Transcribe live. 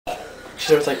She's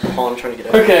always like falling trying to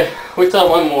get out. Okay, we thought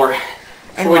one more.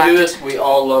 Before we Animal do this, we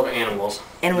all love animals.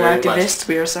 Animal very activists, much.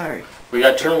 we are sorry. We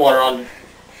gotta turn water on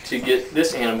to get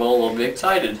this animal a little bit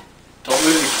excited. Don't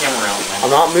move the camera out, man. I'm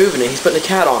not moving it. He's putting a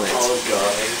cat on it. Oh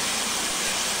god.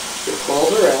 It claws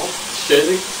her out. Shows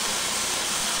it.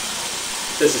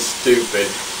 This is stupid.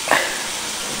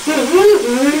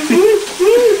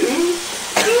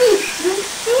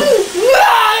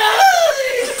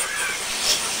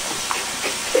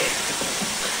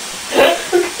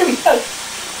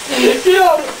 Get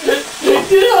up!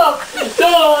 Get up!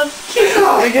 Don't!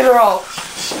 Let me get her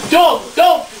off. Don't!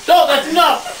 That's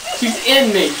enough! She's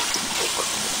in me!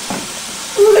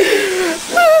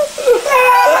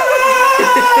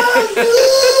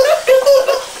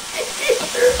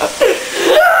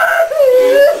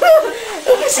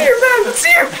 See her back,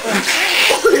 see her.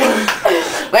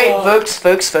 Wait,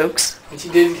 folks. What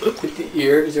you did with the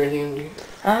ear? Is there anything?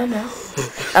 I know.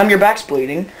 Your back's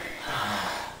bleeding.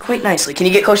 Quite nicely. Can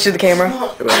you get close to the camera?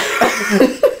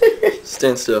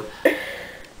 Stand still.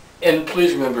 And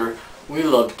please remember, we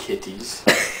love kitties.